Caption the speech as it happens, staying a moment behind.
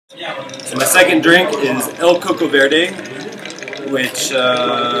So my second drink is Coco Verde, which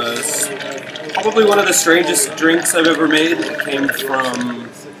is probably one of the strangest drinks I've ever made. It came from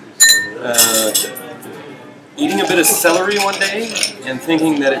eating a bit of celery one day and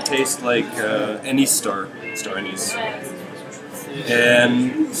thinking that it tastes like anise star anise.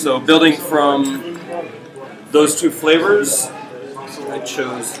 And so building from those two flavors, I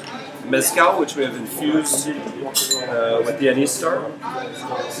chose mezcal, which we have infused with the anise star.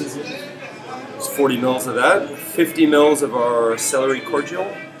 It's 40 mils of that, 50 mils of our celery cordial,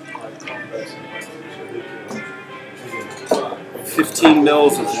 15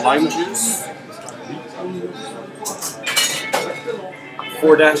 mils of lime juice,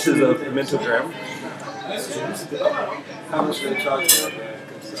 4 dashes of pimento jam.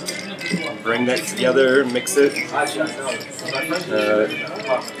 Bring that together, mix it.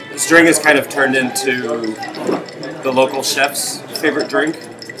 This drink has kind of turned into the local chef's favorite drink.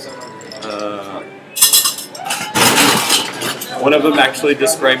 One of them actually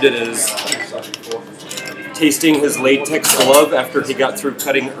described it as tasting his latex glove after he got through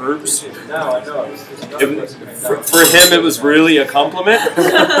cutting herbs. For him, it was really a compliment.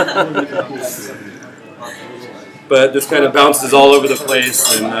 But this kind of bounces all over the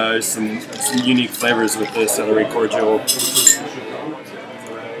place, and there's some unique flavors with this celery cordial.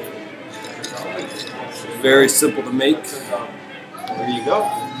 Very simple to make. There you go.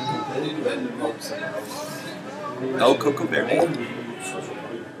 Coco Verde.